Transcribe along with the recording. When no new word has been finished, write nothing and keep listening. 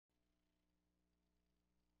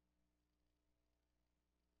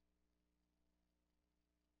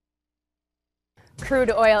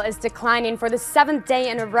Crude oil is declining for the 7th day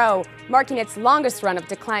in a row, marking its longest run of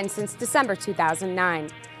decline since December 2009.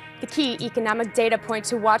 The key economic data point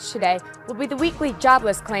to watch today will be the weekly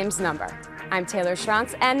jobless claims number. I'm Taylor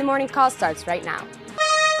Schranz, and the morning call starts right now.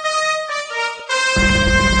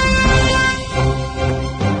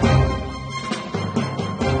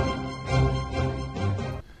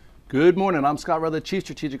 Good morning. I'm Scott Rutherford, Chief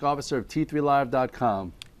Strategic Officer of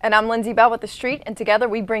T3Live.com. And I'm Lindsay Bell with The Street, and together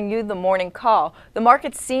we bring you the morning call. The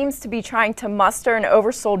market seems to be trying to muster an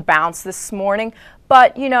oversold bounce this morning,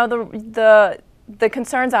 but you know, the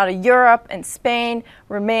concerns out of Europe and Spain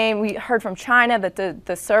remain. We heard from China that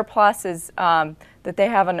the surplus is, that they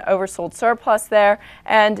have an oversold surplus there,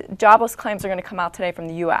 and jobless claims are going to come out today from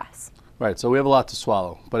the U.S. Right, so we have a lot to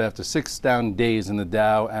swallow, but after 6 down days in the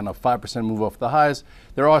Dow and a 5% move off the highs,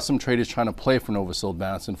 there are some traders trying to play for an oversold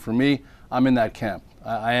bounce, and for me, I'm in that camp.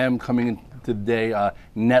 I am coming into the day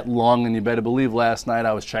net long, and you better believe last night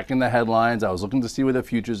I was checking the headlines, I was looking to see where the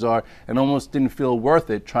futures are, and almost didn't feel worth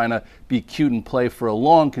it trying to be cute and play for a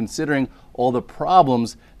long, considering all the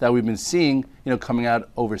problems that we've been seeing, coming out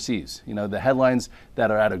overseas. The headlines that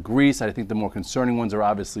are out of Greece, I think the more concerning ones are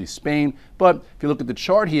obviously Spain. But if you look at the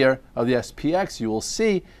chart here of the SPX, you will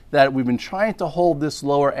see that we've been trying to hold this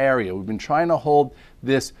lower area. We've been trying to hold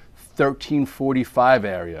this 1345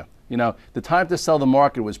 area. The time to sell the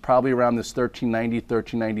market was probably around this 1390,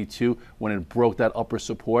 1392 when it broke that upper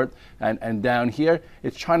support. And down here,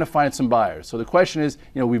 it's trying to find some buyers. So the question is,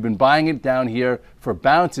 we've been buying it down here for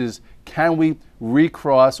bounces. Can we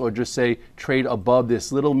recross or just say trade above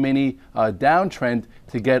this little mini downtrend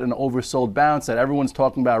to get an oversold bounce that everyone's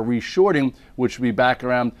talking about reshorting, which would be back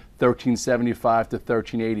around 1375 to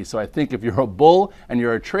 1380. So I think if you're a bull and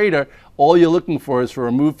you're a trader, all you're looking for is for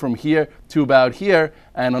a move from here to about here,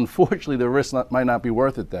 and unfortunately the risk might not be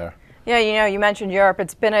worth it there. Yeah, you mentioned Europe.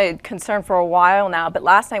 It's been a concern for a while now, but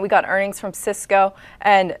last night we got earnings from Cisco,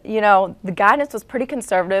 and the guidance was pretty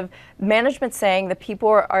conservative. Management saying that people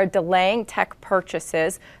are delaying tech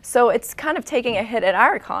purchases, so it's kind of taking a hit at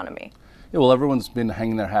our economy. Yeah, well, everyone's been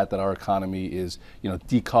hanging their hat that our economy is,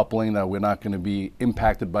 decoupling, that we're not going to be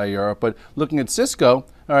impacted by Europe. But looking at Cisco,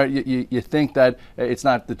 all right, you think that it's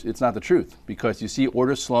not the truth, because you see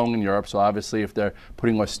orders slowing in Europe. So obviously, if they're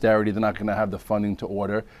putting austerity, they're not going to have the funding to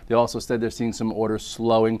order. They also said they're seeing some orders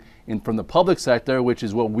slowing in from the public sector, which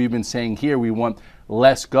is what we've been saying here. We want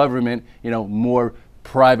less government, more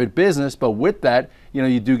private business, but with that,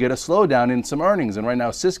 you do get a slowdown in some earnings. And right now,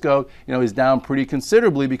 Cisco, is down pretty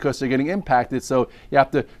considerably because they're getting impacted. So you have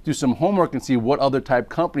to do some homework and see what other type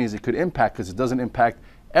companies it could impact, because it doesn't impact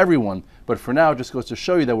everyone. But for now, it just goes to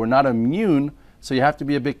show you that we're not immune. So you have to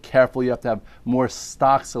be a bit careful. You have to have more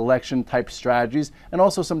stock selection type strategies and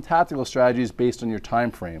also some tactical strategies based on your time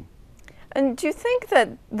frame. And do you think that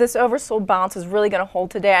this oversold bounce is really going to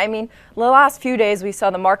hold today? I mean, the last few days we saw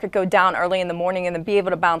the market go down early in the morning and then be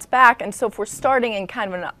able to bounce back. And so if we're starting in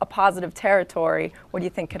kind of a positive territory, what do you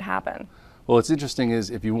think could happen? Well, what's interesting is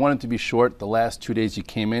if you wanted to be short, the last 2 days you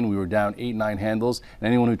came in, we were down 8, 9 handles. And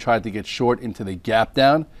anyone who tried to get short into the gap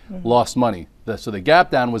down lost money. So the gap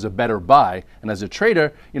down was a better buy. And as a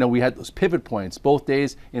trader, we had those pivot points both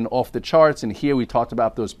days in off the charts. And here we talked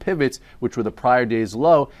about those pivots, which were the prior day's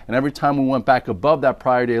low. And every time we went back above that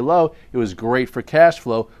prior day low, it was great for cash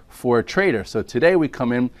flow for a trader. So today we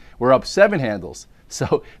come in, we're up 7 handles.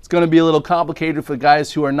 So it's going to be a little complicated for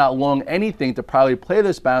guys who are not long anything to probably play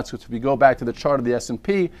this bounce, because if we go back to the chart of the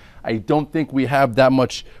S&P, I don't think we have that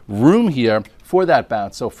much room here for that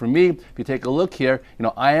bounce. So for me, if you take a look here,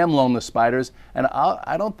 I am long the spiders, and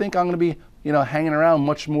I don't think I'm going to be hanging around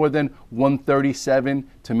much more than 137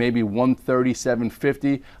 to maybe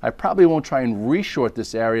 137.50. I probably won't try and reshort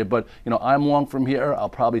this area, but I'm long from here. I'll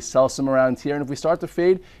probably sell some around here, and if we start to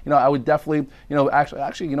fade, I would definitely,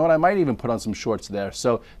 actually, you know what? I might even put on some shorts there.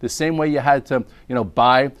 So the same way you had to,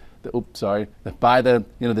 buy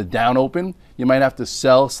the down open, you might have to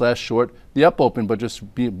sell / short the up open, but just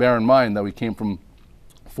bear in mind that we came from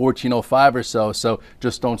 1405 or so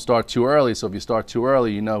just don't start too early. So if you start too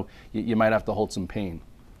early, you might have to hold some pain.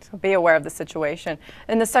 So be aware of the situation.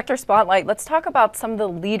 In the sector spotlight, let's talk about some of the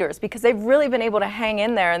leaders, because they've really been able to hang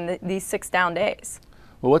in there in these 6 down days.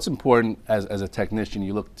 Well, what's important as a technician,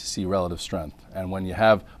 you look to see relative strength. And when you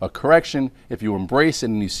have a correction, if you embrace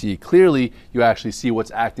it and you see it clearly, you actually see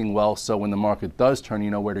what's acting well. So when the market does turn,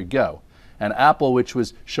 you know where to go. And Apple, which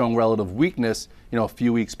was showing relative weakness, a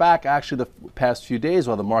few weeks back, actually the past few days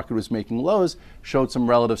while the market was making lows, showed some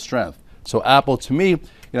relative strength. So Apple, to me,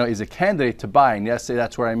 is a candidate to buy. And yesterday,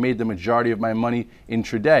 that's where I made the majority of my money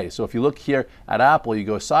intraday. So if you look here at Apple, you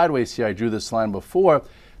go sideways here. I drew this line before.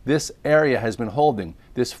 this area has been holding.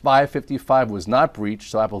 This 555 was not breached,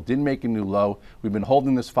 so Apple didn't make a new low. We've been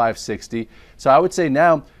holding this 560. So I would say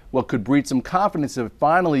now what could breed some confidence if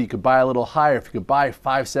finally you could buy a little higher. If you could buy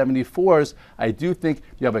 574s, I do think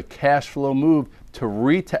you have a cash flow move to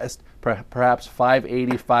retest perhaps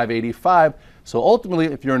 580, 585. So ultimately,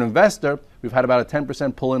 if you're an investor, we've had about a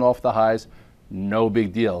 10% pulling off the highs. No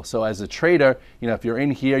big deal. So as a trader, if you're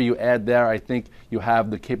in here, you add there, I think you have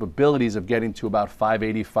the capabilities of getting to about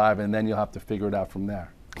 585, and then you'll have to figure it out from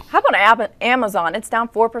there. How about Amazon? It's down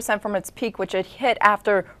 4% from its peak, which it hit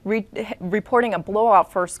after reporting a blowout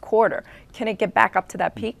first quarter. Can it get back up to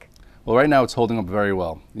that peak? Well, right now it's holding up very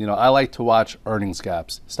well. I like to watch earnings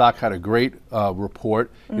gaps. Stock had a great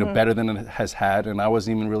report, better than it has had, and I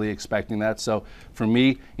wasn't even really expecting that. So for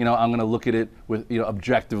me, I'm going to look at it with,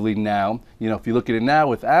 objectively now. If you look at it now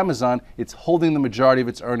with Amazon, it's holding the majority of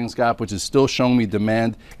its earnings gap, which is still showing me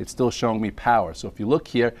demand. It's still showing me power. So if you look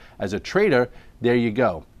here as a trader, there you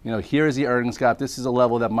go. Here is the earnings gap. This is a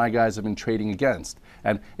level that my guys have been trading against.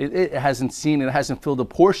 And it hasn't filled a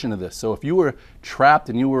portion of this. So if you were trapped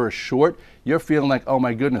and you were a short, you're feeling like, oh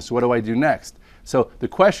my goodness, what do I do next? So the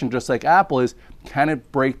question, just like Apple, is can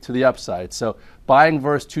it break to the upside? So buying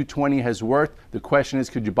versus 220 has worked. The question is,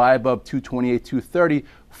 could you buy above 228, 230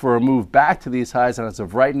 for a move back to these highs? And as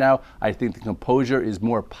of right now, I think the composure is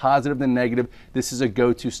more positive than negative. This is a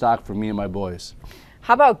go-to stock for me and my boys.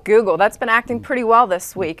 How about Google? That's been acting pretty well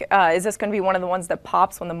this week. Is this going to be one of the ones that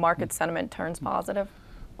pops when the market sentiment turns positive?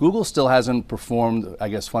 Google still hasn't performed, I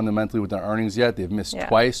guess, fundamentally with their earnings yet. They've missed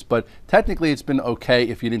twice, but technically it's been okay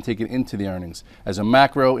if you didn't take it into the earnings. As a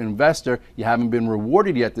macro investor, you haven't been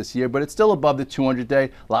rewarded yet this year, but it's still above the 200-day.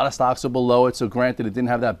 A lot of stocks are below it, so granted it didn't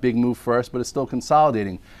have that big move first, but it's still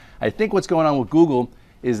consolidating. I think what's going on with Google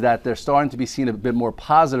is that they're starting to be seen a bit more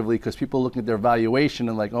positively because people are looking at their valuation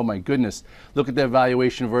and like, oh my goodness, look at their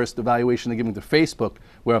valuation versus the valuation they're giving to Facebook,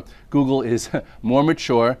 where Google is more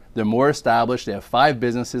mature, they're more established, they have 5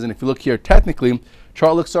 businesses, and if you look here technically,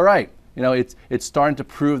 chart looks all right. It's starting to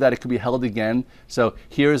prove that it could be held again. So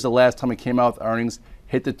here's the last time it came out with earnings,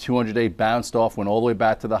 hit the 200-day, bounced off, went all the way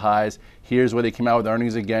back to the highs. Here's where they came out with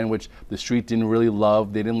earnings again, which the street didn't really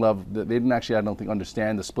love. They didn't actually, I don't think,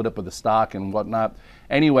 understand the split up of the stock and whatnot.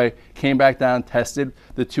 Anyway, came back down, tested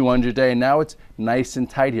the 200-day, and now it's nice and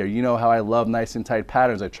tight here. You know how I love nice and tight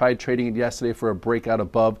patterns. I tried trading it yesterday for a breakout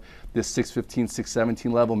above this 615,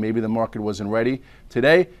 617 level. Maybe the market wasn't ready.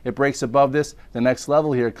 Today, it breaks above this. The next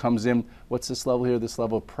level here comes in. What's this level here? This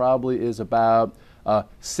level probably is about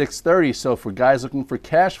 630. So for guys looking for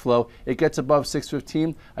cash flow, it gets above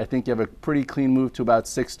 615. I think you have a pretty clean move to about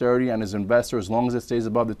 630. And as an investor, as long as it stays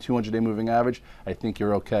above the 200-day moving average, I think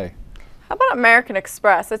you're okay. How about American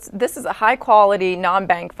Express? This is a high-quality,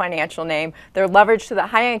 non-bank financial name. They're leveraged to the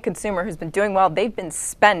high-end consumer who's been doing well. They've been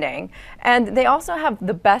spending. And they also have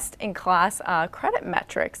the best-in-class credit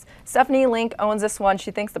metrics. Stephanie Link owns this one.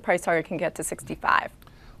 She thinks the price target can get to 65.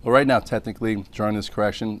 Well, right now, technically, during this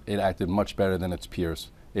correction, it acted much better than its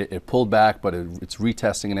peers. It pulled back, but it's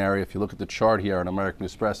retesting an area. If you look at the chart here on American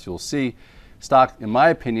Express, you'll see stock, in my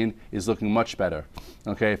opinion, is looking much better.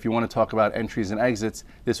 Okay, if you want to talk about entries and exits,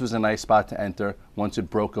 this was a nice spot to enter once it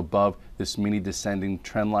broke above this mini descending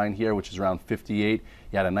trend line here, which is around 58.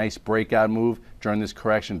 You had a nice breakout move during this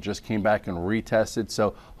correction, just came back and retested.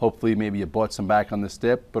 So hopefully maybe you bought some back on this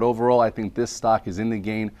dip. But overall, I think this stock is in the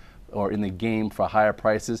game for higher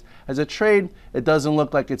prices. As a trade, it doesn't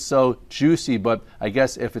look like it's so juicy, but I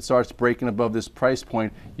guess if it starts breaking above this price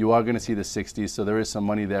point, you are going to see the 60s, so there is some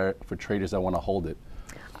money there for traders that want to hold it.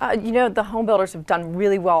 The home builders have done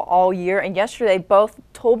really well all year, and yesterday both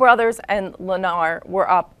Toll Brothers and Lennar were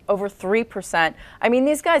up over 3%. I mean,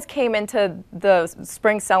 these guys came into the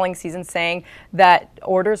spring selling season saying that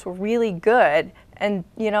orders were really good, and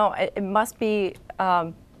it must be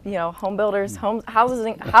home builders, houses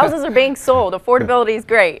are being sold. Affordability is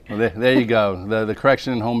great. Well, there you go. The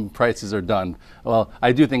correction in home prices are done. Well,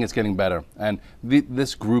 I do think it's getting better. And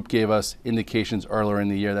this group gave us indications earlier in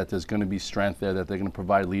the year that there's going to be strength there, that they're going to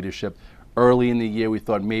provide leadership. Early in the year, we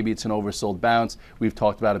thought maybe it's an oversold bounce. We've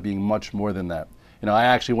talked about it being much more than that. I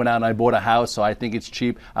actually went out and I bought a house, so I think it's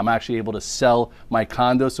cheap. I'm actually able to sell my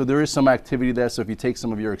condo, so there is some activity there. So if you take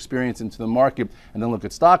some of your experience into the market and then look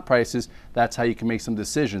at stock prices, that's how you can make some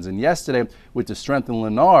decisions. And yesterday, with the strength in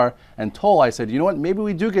Lennar and Toll, I said, you know what, maybe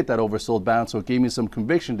we do get that oversold bounce, so it gave me some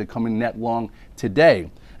conviction to come in net long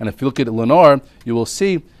today. And if you look at Lennar, you will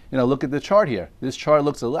see, look at the chart here. This chart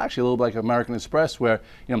looks actually a little like American Express, where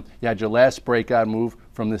you had your last breakout move,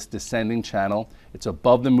 from this descending channel. It's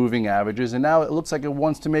above the moving averages, and now it looks like it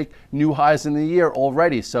wants to make new highs in the year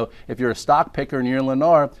already. So if you're a stock picker and you're in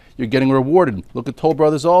Lennar, you're getting rewarded. Look at Toll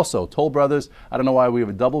Brothers also. Toll Brothers, I don't know why we have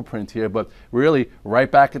a double print here, but really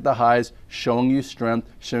right back at the highs, showing you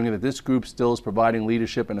strength, showing you that this group still is providing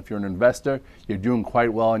leadership. And if you're an investor, you're doing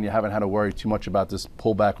quite well and you haven't had to worry too much about this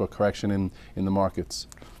pullback or correction in the markets.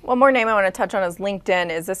 One more name I want to touch on is LinkedIn.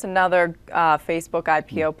 Is this another Facebook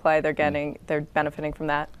IPO play? They're benefiting from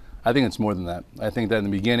that? I think it's more than that. I think that in the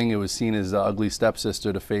beginning it was seen as the ugly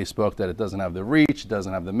stepsister to Facebook, that it doesn't have the reach, it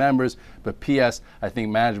doesn't have the members. But PS, I think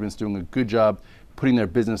management's doing a good job putting their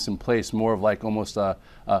business in place, more of like almost a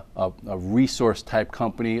resource type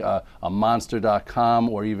company, a Monster.com,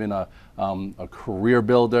 or even a career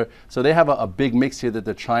builder. So they have a big mix here that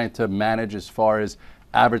they're trying to manage as far as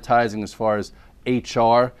advertising, as far as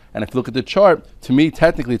HR. And if you look at the chart, to me,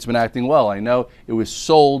 technically it's been acting well. I know it was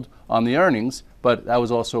sold on the earnings, but that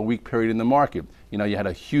was also a weak period in the market. You know, you had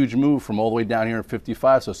a huge move from all the way down here at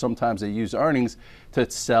 55, so sometimes they use earnings to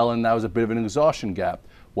sell, and that was a bit of an exhaustion gap.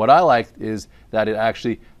 What I liked is that it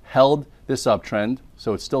actually held this uptrend,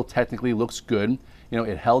 so it still technically looks good. You know,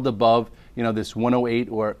 it held above, you know, this 108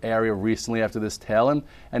 or area recently after this tail end.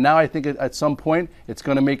 And now I think at some point it's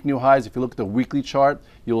going to make new highs. If you look at the weekly chart,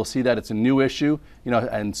 you will see that it's a new issue, you know,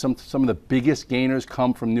 and some of the biggest gainers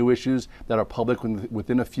come from new issues that are public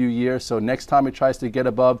within a few years. So next time it tries to get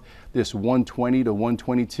above this 120 to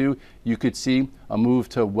 122, you could see a move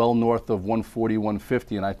to well north of 140,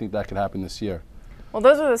 150, and I think that could happen this year. Well,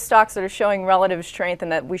 those are the stocks that are showing relative strength and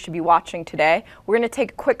that we should be watching today. We're going to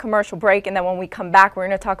take a quick commercial break, and then when we come back, we're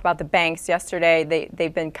going to talk about the banks. Yesterday,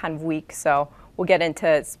 they've been kind of weak, so we'll get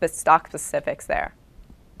into stock specifics there.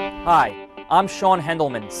 Hi, I'm Sean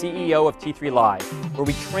Hendelman, CEO of T3 Live, where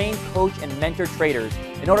we train, coach, and mentor traders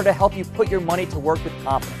in order to help you put your money to work with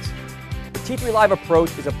confidence. The T3 Live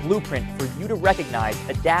approach is a blueprint for you to recognize,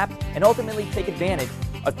 adapt, and ultimately take advantage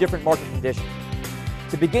of different market conditions.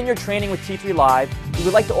 To begin your training with T3 Live, we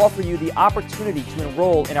would like to offer you the opportunity to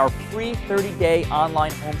enroll in our free 30-day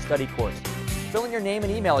online home study course. Fill in your name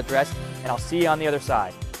and email address, and I'll see you on the other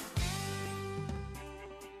side.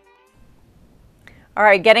 All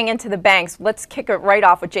right, getting into the banks, let's kick it right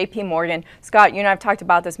off with JP Morgan. Scott, you and I have talked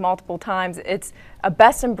about this multiple times. It's a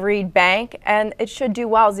best-in-breed bank, and it should do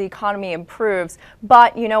well as the economy improves.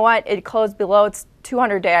 But you know what? It closed below its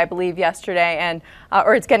 200-day, I believe, yesterday, and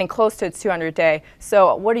or it's getting close to its 200-day.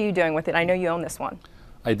 So what are you doing with it? I know you own this one.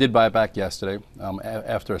 I did buy it back yesterday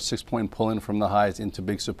after a 6-point pull-in from the highs into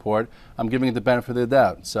big support. I'm giving it the benefit of the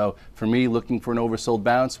doubt. So for me, looking for an oversold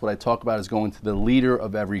bounce, what I talk about is going to the leader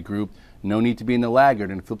of every group. No need to be in the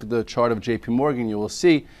laggard. And if you look at the chart of JP Morgan, you will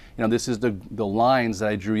see, you know, this is the lines that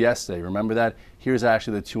I drew yesterday. Remember that? Here's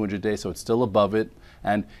actually the 200-day, so it's still above it.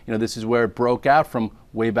 And, you know, this is where it broke out from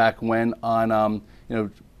way back when on, you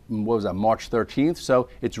know, what was that, March 13th? So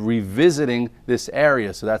it's revisiting this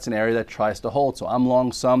area. So that's an area that tries to hold. So I'm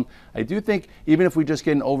long some. I do think even if we just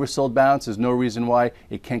get an oversold bounce, there's no reason why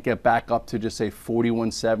it can't get back up to just say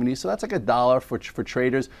 41.70. So that's like $1 for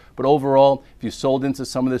traders. But overall, if you sold into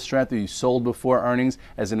some of this strength or you sold before earnings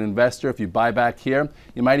as an investor, if you buy back here,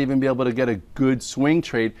 you might even be able to get a good swing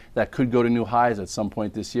trade that could go to new highs at some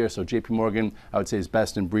point this year. So JP Morgan, I would say, is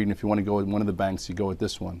best in breed. And if you want to go with one of the banks, you go with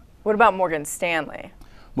this one. What about Morgan Stanley?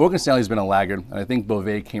 Morgan Stanley's been a laggard, and I think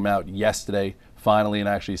Beauvais came out yesterday finally and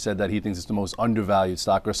actually said that he thinks it's the most undervalued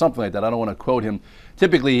stock or something like that. I don't want to quote him.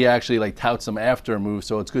 Typically, he actually like touts them after a move,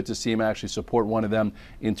 so it's good to see him actually support one of them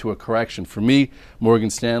into a correction. For me, Morgan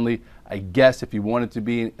Stanley, I guess if you wanted to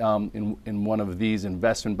be in one of these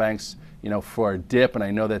investment banks, you know, for a dip, and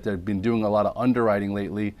I know that they've been doing a lot of underwriting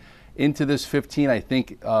lately, into this 15, I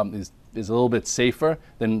think is a little bit safer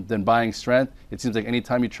than buying strength. It seems like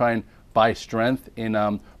anytime you try and buy strength in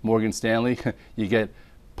Morgan Stanley, you get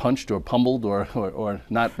punched or pummeled or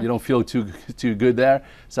not. You don't feel too good there.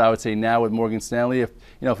 So I would say now with Morgan Stanley, if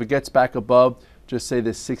it gets back above, just say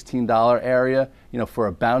this $16 area, you know, for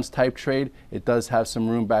a bounce type trade, it does have some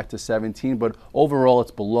room back to 17, but overall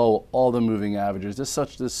it's below all the moving averages.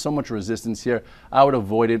 There's so much resistance here. I would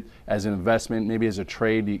avoid it as an investment. Maybe as a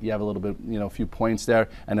trade, you have a little bit, you know, a few points there.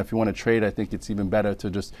 And if you want to trade, I think it's even better to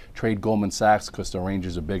just trade Goldman Sachs because the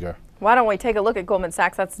ranges are bigger. Why don't we take a look at Goldman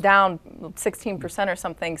Sachs? That's down 16% or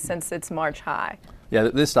something since its March high. Yeah,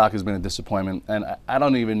 this stock has been a disappointment, and I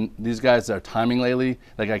don't even, these guys are timing lately,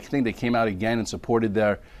 like I think they came out again and supported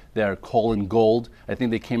their call in gold. I think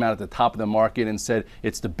they came out at the top of the market and said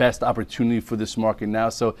it's the best opportunity for this market now.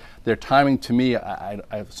 So their timing, to me,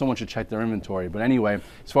 someone should check their inventory. But anyway,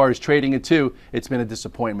 as far as trading it too, it's been a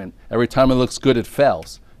disappointment. Every time it looks good, it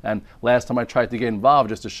fails. And last time I tried to get involved,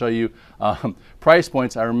 just to show you price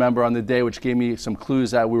points, I remember on the day, which gave me some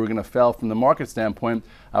clues that we were going to fail from the market standpoint,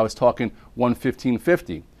 I was talking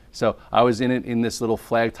 115.50. So I was in it in this little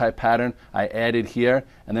flag type pattern. I added here,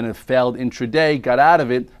 and then it failed intraday, got out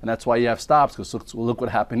of it, and that's why you have stops, because look what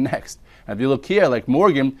happened next. And if you look here, like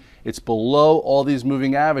Morgan, it's below all these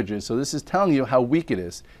moving averages. So this is telling you how weak it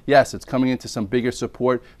is. Yes, it's coming into some bigger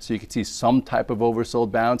support, so you can see some type of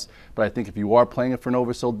oversold bounce. But I think if you are playing it for an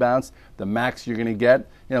oversold bounce, the max you're going to get,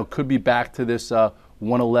 could be back to this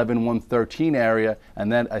 111, 113 area,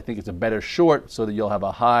 and then I think it's a better short so that you'll have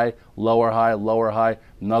a high, lower high,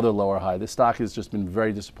 another lower high. This stock has just been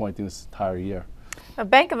very disappointing this entire year. Now,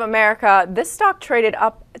 Bank of America, this stock traded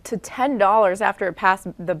up to $10 after it passed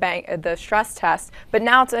the stress test, but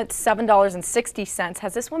now it's at $7.60.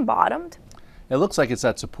 Has this one bottomed? It looks like it's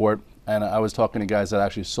at support, and I was talking to guys that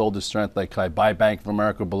actually sold the strength, like, can I buy Bank of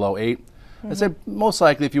America below 8? I said most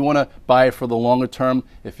likely if you want to buy it for the longer term,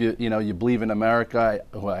 if you believe in America.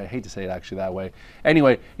 I hate to say it actually that way.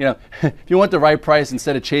 Anyway, if you want the right price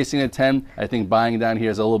instead of chasing at 10, I think buying down here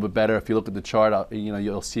is a little bit better. If you look at the chart,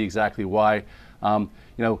 you'll see exactly why.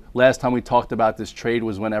 Last time we talked about this trade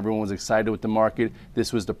was when everyone was excited with the market.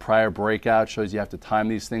 This was the prior breakout. Shows you have to time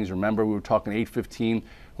these things. Remember, we were talking 8.15,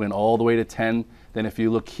 went all the way to 10. Then if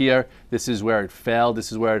you look here, this is where it failed.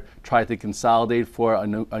 This is where it tried to consolidate for a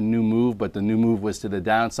new move, but the new move was to the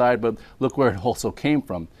downside. But look where it also came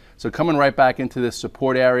from. So coming right back into this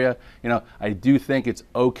support area, I do think it's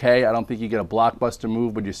okay. I don't think you get a blockbuster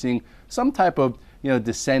move, but you're seeing some type of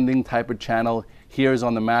descending type of channel. Here's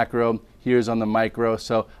on the macro, here's on the micro.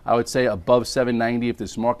 So I would say above 790 if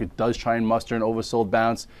this market does try and muster an oversold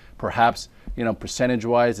bounce, perhaps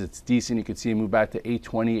percentage-wise, it's decent. You could see it move back to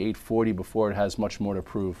 820, 840 before it has much more to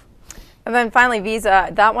prove. And then finally, Visa,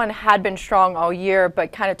 that one had been strong all year,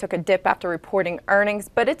 but kind of took a dip after reporting earnings,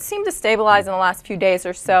 but it seemed to stabilize in the last few days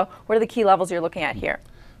or so. What are the key levels you're looking at here?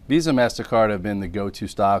 Visa, MasterCard have been the go-to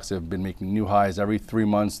stocks. They've been making new highs every 3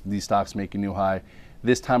 months. These stocks make a new high.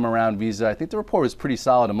 This time around, Visa, I think the report was pretty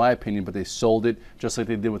solid in my opinion, but they sold it just like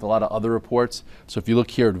they did with a lot of other reports. So if you look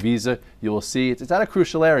here at Visa, you will see it's at a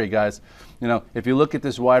crucial area, guys. If you look at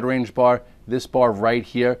this wide range bar, this bar right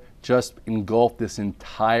here just engulfed this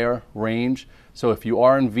entire range. So if you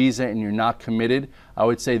are in Visa and you're not committed, I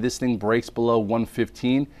would say this thing breaks below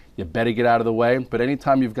 115. You better get out of the way. But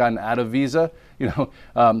anytime you've gotten out of Visa,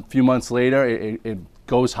 a few months later, it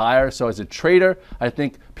goes higher. So as a trader, I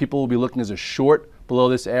think people will be looking as a short below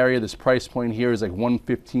this area. This price point here is like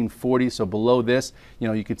 115.40. So below this,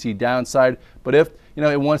 you could see downside. But if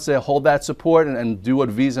it wants to hold that support and do what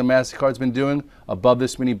Visa and MasterCard's been doing above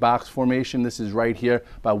this mini box formation, this is right here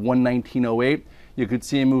about 119.08. You could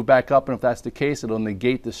see it move back up, and if that's the case, it'll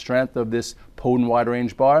negate the strength of this potent wide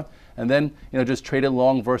range bar. And then just trade it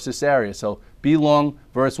long versus this area. So be long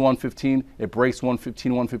versus 115. It breaks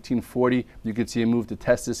 115, 115.40. You could see a move to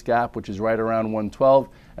test this gap, which is right around 112.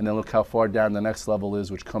 And then look how far down the next level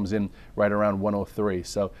is, which comes in right around 103.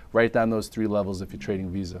 So write down those 3 levels if you're trading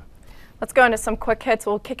Visa. Let's go into some quick hits.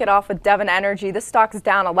 We'll kick it off with Devon Energy. This stock is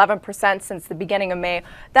down 11% since the beginning of May.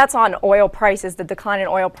 That's on oil prices, the decline in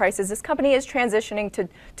oil prices. This company is transitioning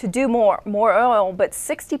to do more oil, but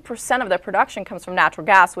 60% of their production comes from natural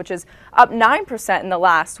gas, which is up 9% in the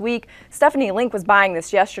last week. Stephanie Link was buying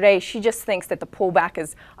this yesterday. She just thinks that the pullback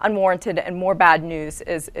is unwarranted and more bad news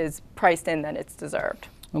is priced in than it's deserved.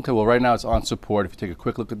 Okay, well, right now it's on support. If you take a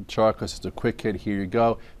quick look at the chart, because it's a quick hit, here you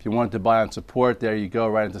go. If you wanted to buy on support, there you go,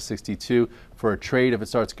 right into 62. For a trade, if it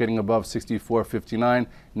starts getting above 64.59,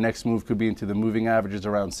 next move could be into the moving averages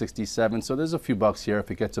around 67. So there's a few bucks here if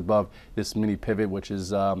it gets above this mini pivot, which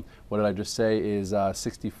is, what did I just say, is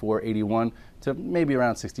 64.81 to maybe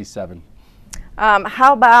around 67.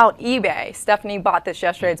 How about eBay? Stephanie bought this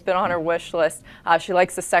yesterday. It's been on her wish list. She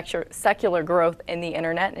likes the secular growth in the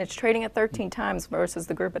internet, and it's trading at 13 times versus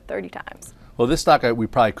the group at 30 times. Well, this stock, we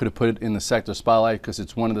probably could have put it in the sector spotlight because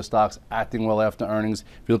it's one of the stocks acting well after earnings.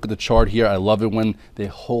 If you look at the chart here, I love it when they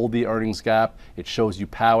hold the earnings gap. It shows you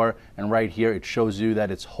power, and right here it shows you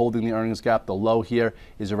that it's holding the earnings gap. The low here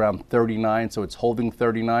is around 39, so it's holding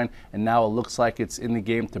 39, and now it looks like it's in the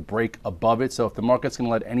game to break above it. So if the market's going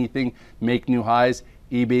to let anything make new highs,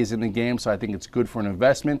 eBay's in the game, so I think it's good for an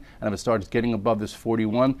investment. And if it starts getting above this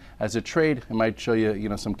 41 as a trade, it might show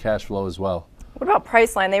you, some cash flow as well. What about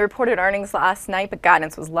Priceline? They reported earnings last night, but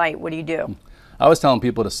guidance was light. What do you do? I was telling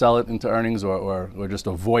people to sell it into earnings or just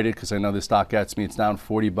avoid it because I know the stock gets me. It's down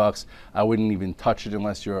 40 bucks. I wouldn't even touch it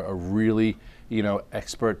unless you're a really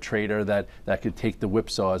expert trader that could take the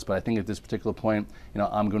whipsaws. But I think at this particular point,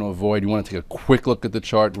 I'm going to avoid. You want to take a quick look at the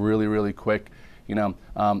chart really, really quick.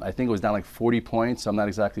 I think it was down like 40 points. I'm not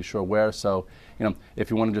exactly sure where. So, if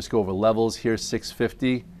you want to just go over levels, here's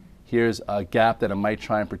 650. Here's a gap that it might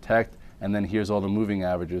try and protect. And then here's all the moving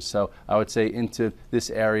averages. So I would say into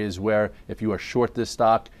this area is where if you are short this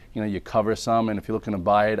stock, you cover some. And if you're looking to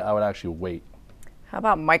buy it, I would actually wait. How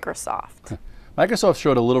about Microsoft? Microsoft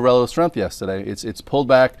showed a little relative strength yesterday. It's pulled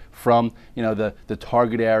back from the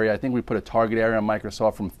target area. I think we put a target area on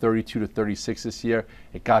Microsoft from 32 to 36 this year.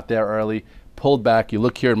 It got there early, pulled back. You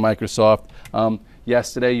look here at Microsoft.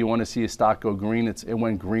 Yesterday, you want to see a stock go green. It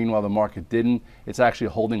went green while the market didn't. It's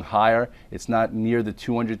actually holding higher. It's not near the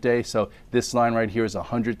 200-day. So this line right here is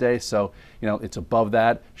 100-day. So it's above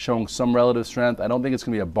that, showing some relative strength. I don't think it's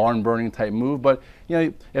going to be a barn-burning type move, but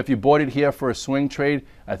if you bought it here for a swing trade,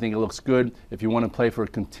 I think it looks good. If you want to play for a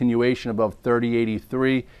continuation above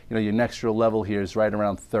 30.83, your next real level here is right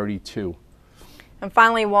around 32. And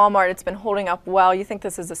finally, Walmart, it's been holding up well. You think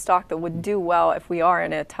this is a stock that would do well if we are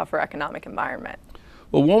in a tougher economic environment?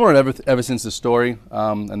 Well, Walmart, ever since the story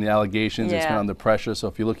and the allegations, it's been under pressure. So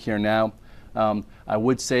if you look here now, I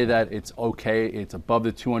would say that it's okay. It's above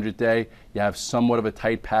the 200-day. You have somewhat of a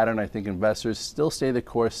tight pattern. I think investors still stay the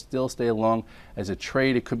course, still stay along. As a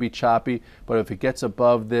trade, it could be choppy. But if it gets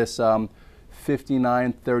above this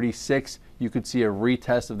 59.36, you could see a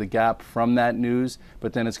retest of the gap from that news.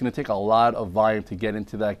 But then it's going to take a lot of volume to get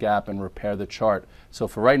into that gap and repair the chart. So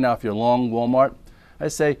for right now, if you're long Walmart, I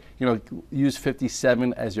say, use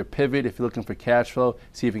 57 as your pivot. If you're looking for cash flow,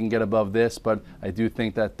 see if you can get above this. But I do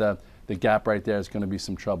think that the gap right there is going to be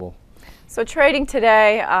some trouble. So trading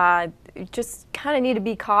today, just kind of need to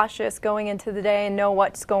be cautious going into the day and know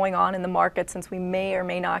what's going on in the market, since we may or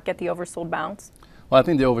may not get the oversold bounce. Well, I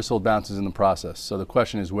think the oversold bounce is in the process. So the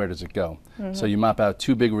question is, where does it go? So you map out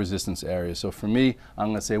two big resistance areas. So for me, I'm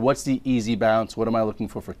going to say, what's the easy bounce? What am I looking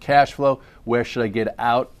for cash flow? Where should I get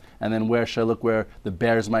out? And then where should I look where the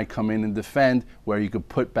bears might come in and defend, where you could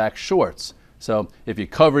put back shorts? So if you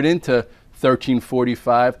covered into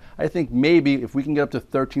 1345, I think maybe if we can get up to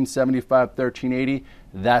 1375, 1380,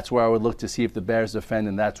 that's where I would look to see if the bears defend,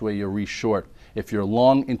 and that's where you're re-short. If you're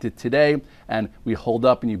long into today and we hold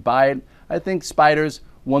up and you buy it, I think spiders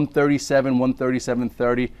 137,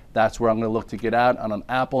 137.30, that's where I'm going to look to get out. On an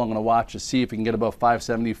Apple, I'm going to watch to see if we can get above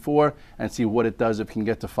 574 and see what it does if we can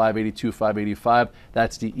get to 582, 585.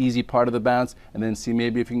 That's the easy part of the bounce, and then see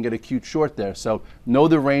maybe if you can get a cute short there. So know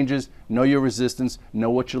the ranges, know your resistance,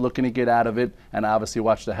 know what you're looking to get out of it, and obviously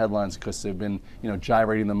watch the headlines because they've been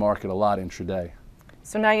gyrating the market a lot intraday.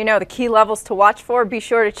 So now you know the key levels to watch for. Be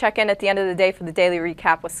sure to check in at the end of the day for the daily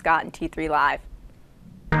recap with Scott and T3 Live.